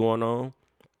what's going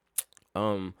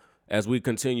on. As we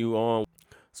continue on,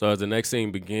 so as the next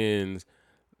scene begins,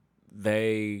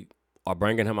 they are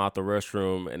bringing him out the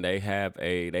restroom, and they have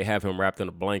him wrapped in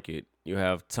a blanket. You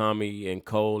have Tommy and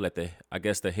Cole at the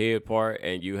head part,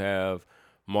 and you have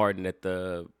Martin at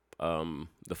the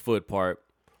foot part.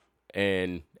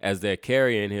 And as they're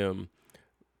carrying him,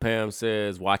 Pam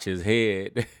says, "Watch his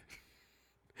head,"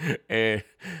 and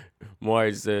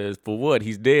Martin says, "For what?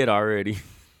 He's dead already."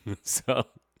 So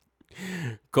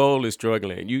Cole is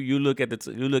struggling. You look at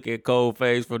you look at Cole's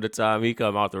face from the time he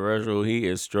come out the restroom. He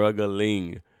is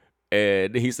struggling,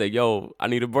 and he said, "Yo, I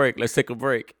need a break. Let's take a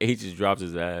break." And he just drops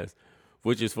his ass,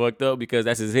 which is fucked up because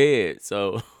that's his head.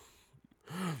 So,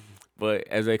 but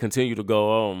as they continue to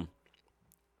go on,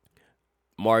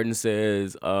 Martin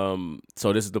says,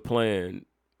 "So this is the plan.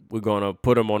 We're gonna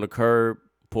put him on the curb,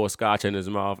 pour scotch in his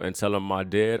mouth, and tell him my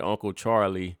dead Uncle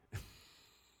Charlie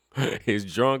is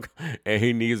drunk and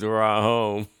he needs a ride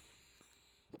home."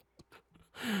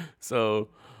 So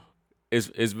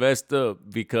it's messed up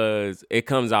because it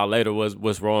comes out later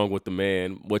what's wrong with the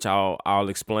man, which I'll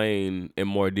explain in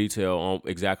more detail on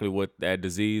exactly what that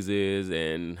disease is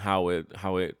and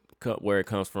where it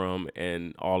comes from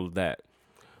and all of that.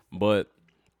 But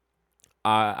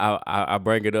I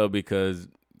bring it up because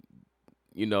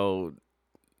you know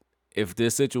if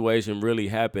this situation really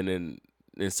happened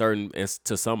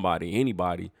to somebody,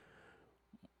 anybody,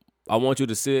 I want you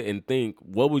to sit and think,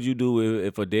 what would you do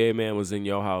if a dead man was in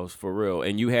your house for real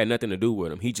and you had nothing to do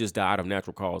with him? He just died of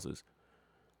natural causes.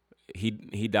 He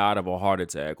died of a heart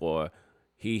attack, or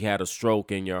he had a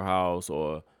stroke in your house,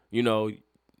 or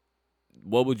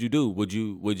what would you do? Would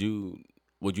you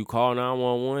call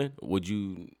 911? Would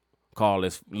you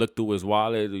look through his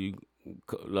wallet? Or you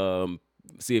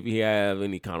see if he have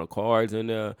any kind of cards in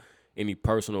there, any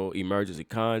personal emergency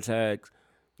contacts?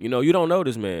 You don't know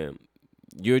this man.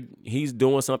 He's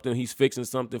doing something, he's fixing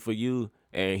something for you,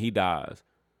 and he dies.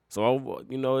 So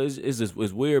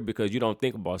it's weird because you don't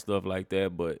think about stuff like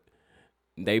that, but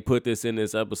they put this in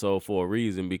this episode for a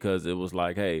reason because it was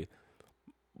like, hey,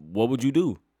 what would you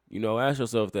do? Ask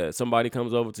yourself that. Somebody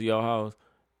comes over to your house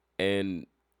and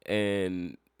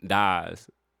dies,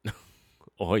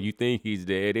 or you think he's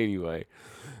dead anyway.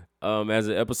 As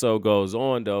the episode goes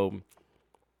on, though,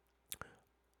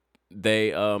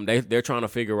 they're trying to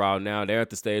figure out now. They're at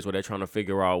the stage where they're trying to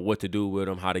figure out what to do with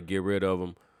him, how to get rid of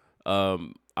him.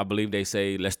 I believe they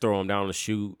say, let's throw him down the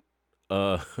chute.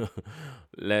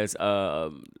 Let's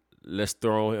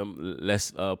throw him.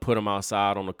 Let's put him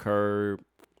outside on the curb.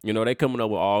 They coming up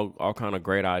with all kind of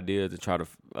great ideas to try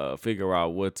to figure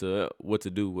out what to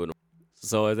do with him.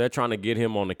 So as they're trying to get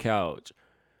him on the couch,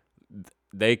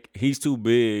 he's too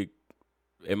big.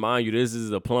 And mind you, this is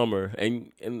a plumber,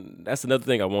 and that's another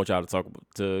thing I want y'all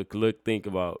to think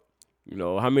about.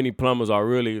 How many plumbers are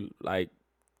really like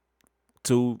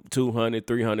 200,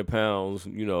 300 pounds?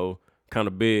 Kind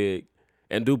of big,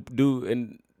 and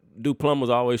do plumbers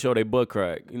always show their butt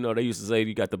crack? They used to say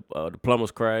you got the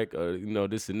plumber's crack, or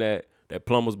this and that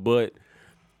plumber's butt.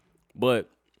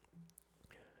 But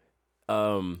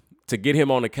to get him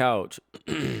on the couch.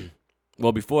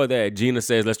 Well, before that, Gina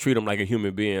says, "Let's treat him like a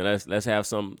human being. Let's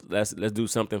do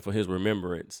something for his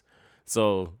remembrance."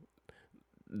 So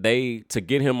to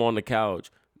get him on the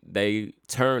couch, they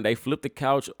flip the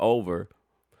couch over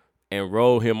and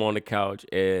roll him on the couch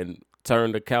and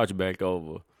turn the couch back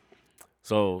over.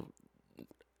 So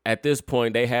at this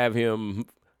point, they have him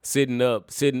sitting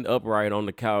upright on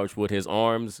the couch with his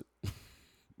arms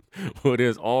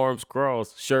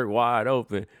crossed, shirt wide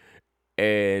open.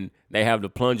 And they have the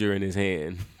plunger in his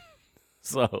hand.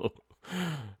 So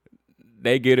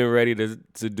they getting ready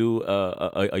to do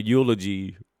a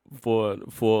eulogy for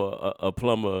a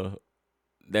plumber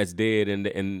that's dead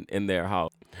in their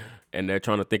house, and they're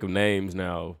trying to think of names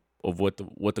now of what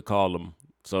to call them.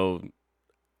 So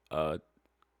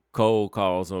Cole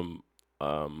calls him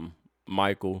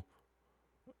Michael.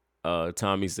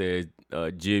 Tommy says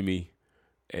Jimmy,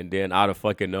 and then out of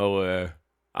fucking nowhere,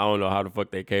 I don't know how the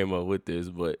fuck they came up with this,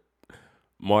 but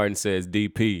Martin says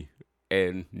DP.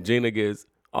 And Gina gets,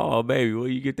 "Oh, baby, where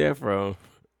you get that from?"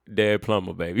 "Dead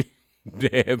plumber, baby."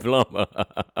 Dead plumber.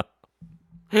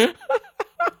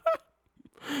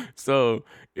 So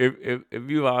if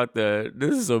you out there,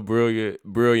 this is a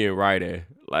brilliant writer.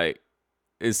 Like,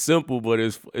 it's simple, but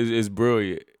it's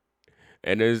brilliant.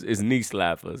 And it's knee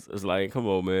slappers. It's like, come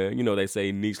on, man. They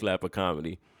say knee slapper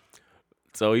comedy.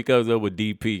 So he comes up with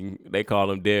DP. They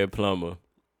call him Dead Plumber.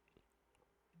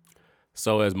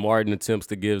 So as Martin attempts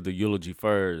to give the eulogy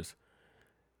first,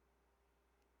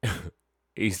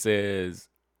 he says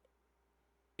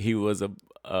he was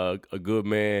a good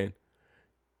man.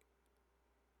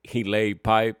 He laid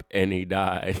pipe and he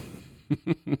died.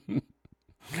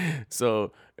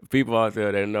 So people out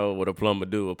there that know what a plumber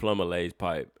do, a plumber lays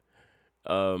pipe.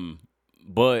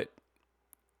 But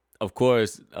of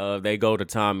course, they go to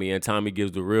Tommy, and Tommy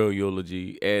gives the real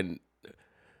eulogy. And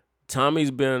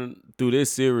Tommy's been, through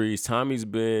this series, Tommy's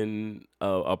been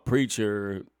a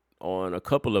preacher on a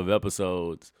couple of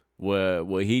episodes where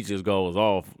he just goes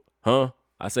off. Huh?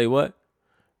 I say what?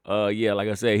 Yeah, like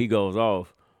I said, he goes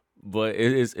off. But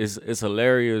it's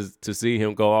hilarious to see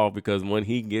him go off, because when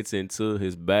he gets into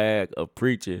his bag of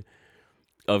preaching,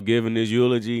 of giving his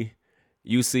eulogy,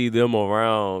 you see them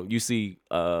around. You see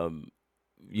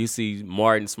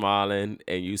Martin smiling,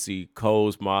 and you see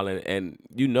Cole smiling, and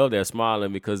they're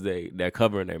smiling because they're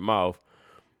covering their mouth.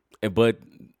 But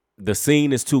the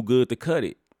scene is too good to cut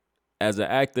it. As an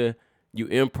actor, you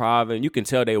improv, you can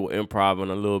tell they were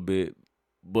improvising a little bit,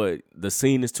 but the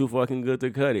scene is too fucking good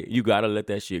to cut it. You gotta let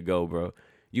that shit go, bro.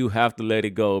 You have to let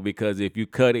it go, because if you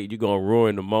cut it, you're gonna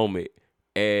ruin the moment.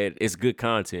 And it's good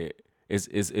content.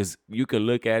 It's you can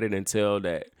look at it and tell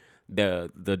that the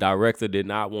director did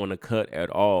not want to cut at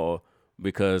all,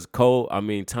 because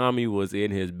Tommy was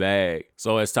in his bag.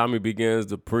 So as Tommy begins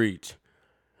to preach,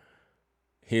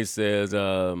 he says,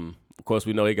 of course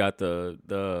we know he got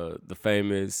the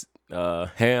famous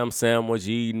ham sandwich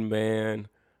eating man,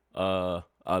 a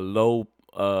low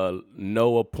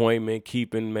no appointment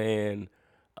keeping man,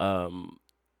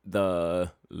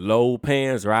 the low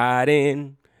pants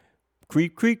riding,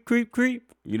 creep creep creep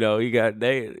creep. He got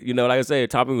like I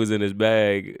said, Tommy was in his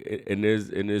bag in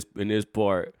this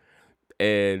part,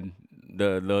 and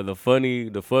the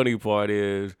funny part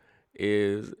is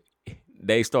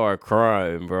they start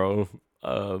crying, bro.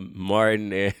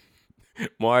 Martin and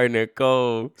Martin and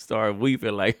Cole start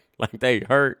weeping like they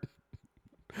hurt,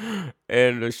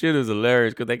 and the shit is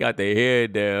hilarious because they got their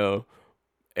head down,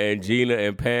 and Gina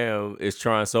and Pam is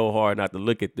trying so hard not to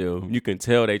look at them. You can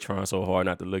tell they trying so hard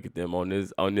not to look at them on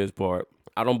this part.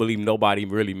 I don't believe nobody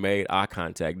really made eye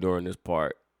contact during this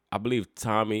part. I believe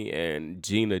Tommy and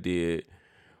Gina did,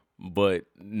 but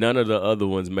none of the other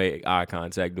ones made eye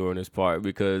contact during this part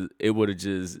because they would have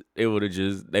just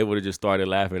started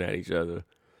laughing at each other.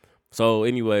 So,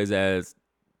 anyways, as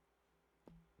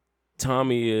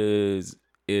Tommy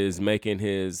is making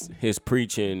his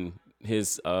preaching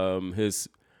his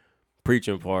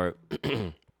preaching part,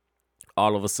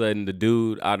 all of a sudden the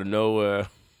dude out of nowhere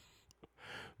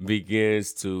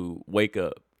begins to wake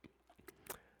up,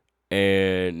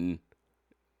 and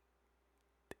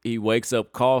he wakes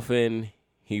up coughing.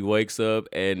 He wakes up,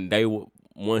 and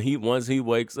once he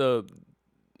wakes up,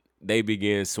 they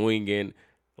begin swinging.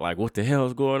 Like, what the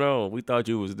hell's going on? We thought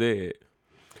you was dead.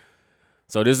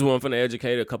 So this is one from the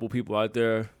educate a couple people out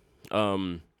there.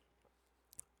 When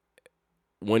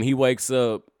he wakes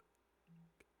up,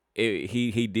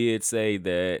 he did say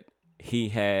that he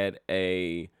had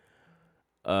a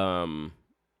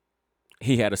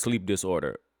sleep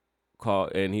disorder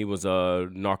and he was a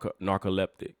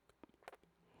narcoleptic.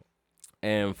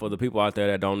 And for the people out there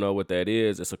that don't know what that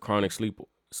is, it's a chronic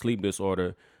sleep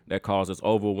disorder that causes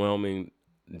overwhelming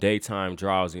daytime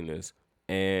drowsiness.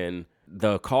 And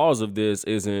the cause of this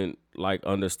isn't like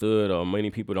understood, or many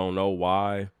people don't know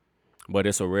why, but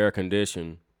it's a rare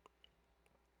condition.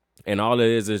 And all it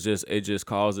is it just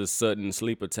causes sudden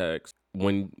sleep attacks.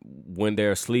 When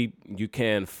they're asleep, you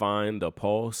can't find the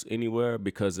pulse anywhere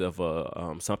because of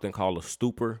something called a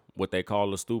stupor. What they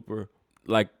call a stupor,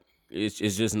 like it's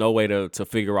just no way to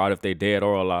figure out if they're dead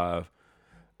or alive.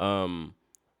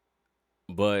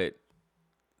 But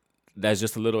that's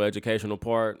just a little educational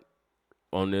part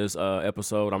on this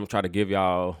episode. I'm gonna try to give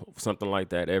y'all something like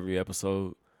that every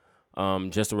episode.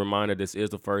 Just a reminder, this is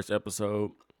the first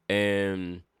episode,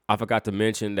 and I forgot to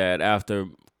mention that after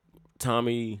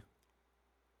Tommy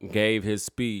gave his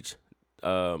speech,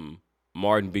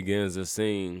 Martin begins to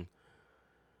sing,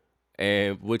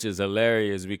 and which is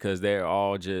hilarious because they're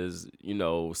all just,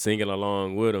 singing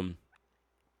along with him.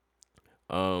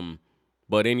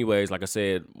 But anyways, like I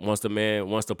said, once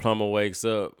the plumber wakes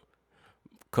up,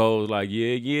 Cole's like,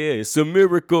 yeah, it's a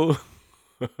miracle.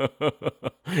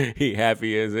 He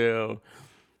happy as hell.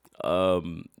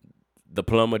 The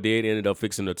plumber did ended up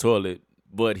fixing the toilet,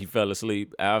 but he fell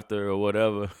asleep after or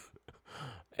whatever.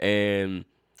 And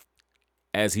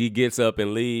as he gets up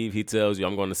and leave, he tells you,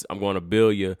 I'm going to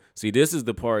bill you. See, this is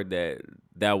the part that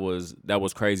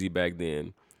was crazy back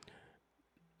then.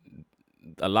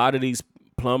 A lot of these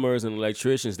plumbers and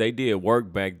electricians, they did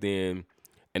work back then,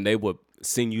 and they would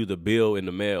send you the bill in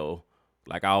the mail.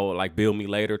 Like, I'll like bill me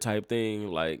later type thing.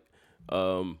 Like,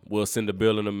 we'll send the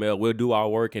bill in the mail. We'll do our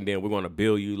work, and then we're going to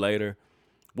bill you later,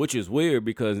 which is weird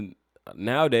because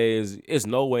nowadays it's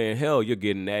no way in hell you're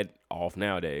getting that off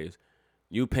nowadays.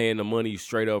 You paying the money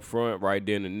straight up front right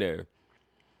then and there.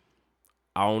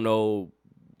 I don't know,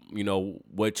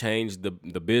 what changed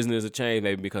the business of change,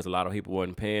 maybe because a lot of people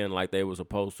weren't paying like they were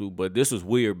supposed to, but this was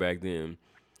weird back then.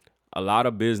 A lot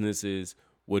of businesses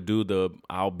would do the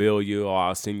I'll bill you or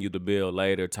I'll send you the bill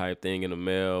later type thing in the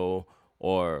mail,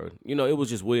 or, it was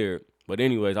just weird. But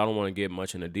anyways, I don't want to get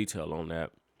much into detail on that.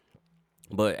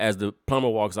 But as the plumber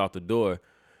walks out the door,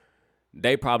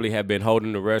 they probably have been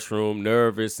holding the restroom,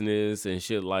 nervousness and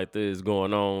shit like this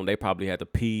going on. They probably had to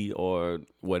pee or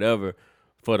whatever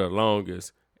for the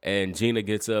longest. And Gina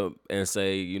gets up and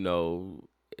say,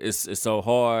 it's so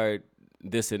hard,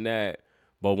 this and that.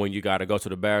 But when you got to go to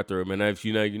the bathroom, and if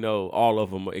all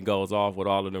of them, it goes off with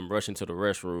all of them rushing to the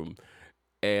restroom.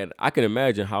 And I can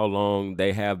imagine how long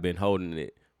they have been holding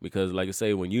it. Because like I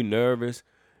say, when you nervous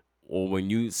or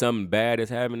when something bad is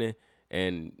happening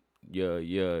and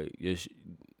your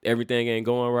everything ain't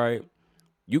going right,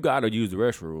 you gotta use the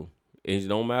restroom. It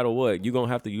don't matter what, you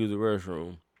gonna have to use the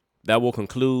restroom. That will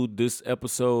conclude this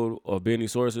episode of Benny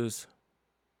Sources,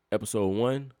 episode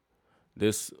 1.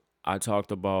 This I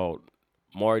talked about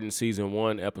Martin season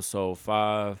 1, episode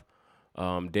 5,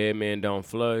 Dead Men Don't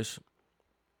Flush.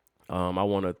 I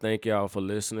want to thank y'all for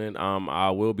listening.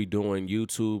 I will be doing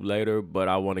YouTube later, but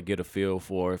I want to get a feel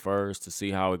for it first to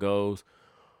see how it goes.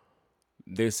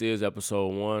 This is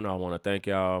episode 1. I want to thank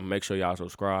y'all. Make sure y'all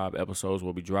subscribe. Episodes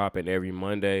will be dropping every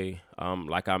Monday.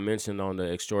 Like I mentioned on the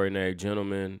Extraordinary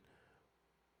Gentleman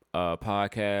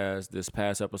podcast this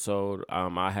past episode.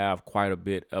 I have quite a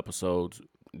bit episodes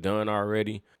done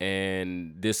already,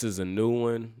 and this is a new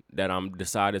one that I'm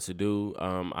decided to do.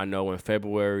 I know in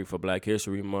February for Black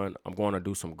History Month, I'm going to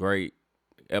do some great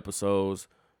episodes.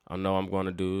 I know I'm going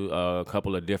to do a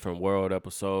couple of different world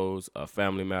episodes, a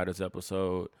Family Matters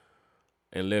episode,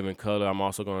 and Living Color. I'm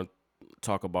also going to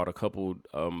talk about a couple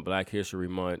Black History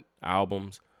Month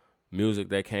albums, music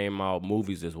that came out,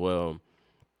 movies as well.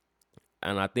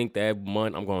 And I think that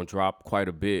month I'm going to drop quite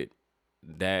a bit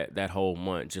that whole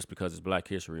month just because it's Black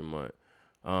History Month.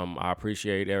 I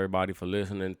appreciate everybody for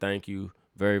listening. Thank you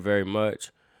very, very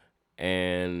much.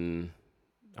 And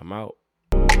I'm out.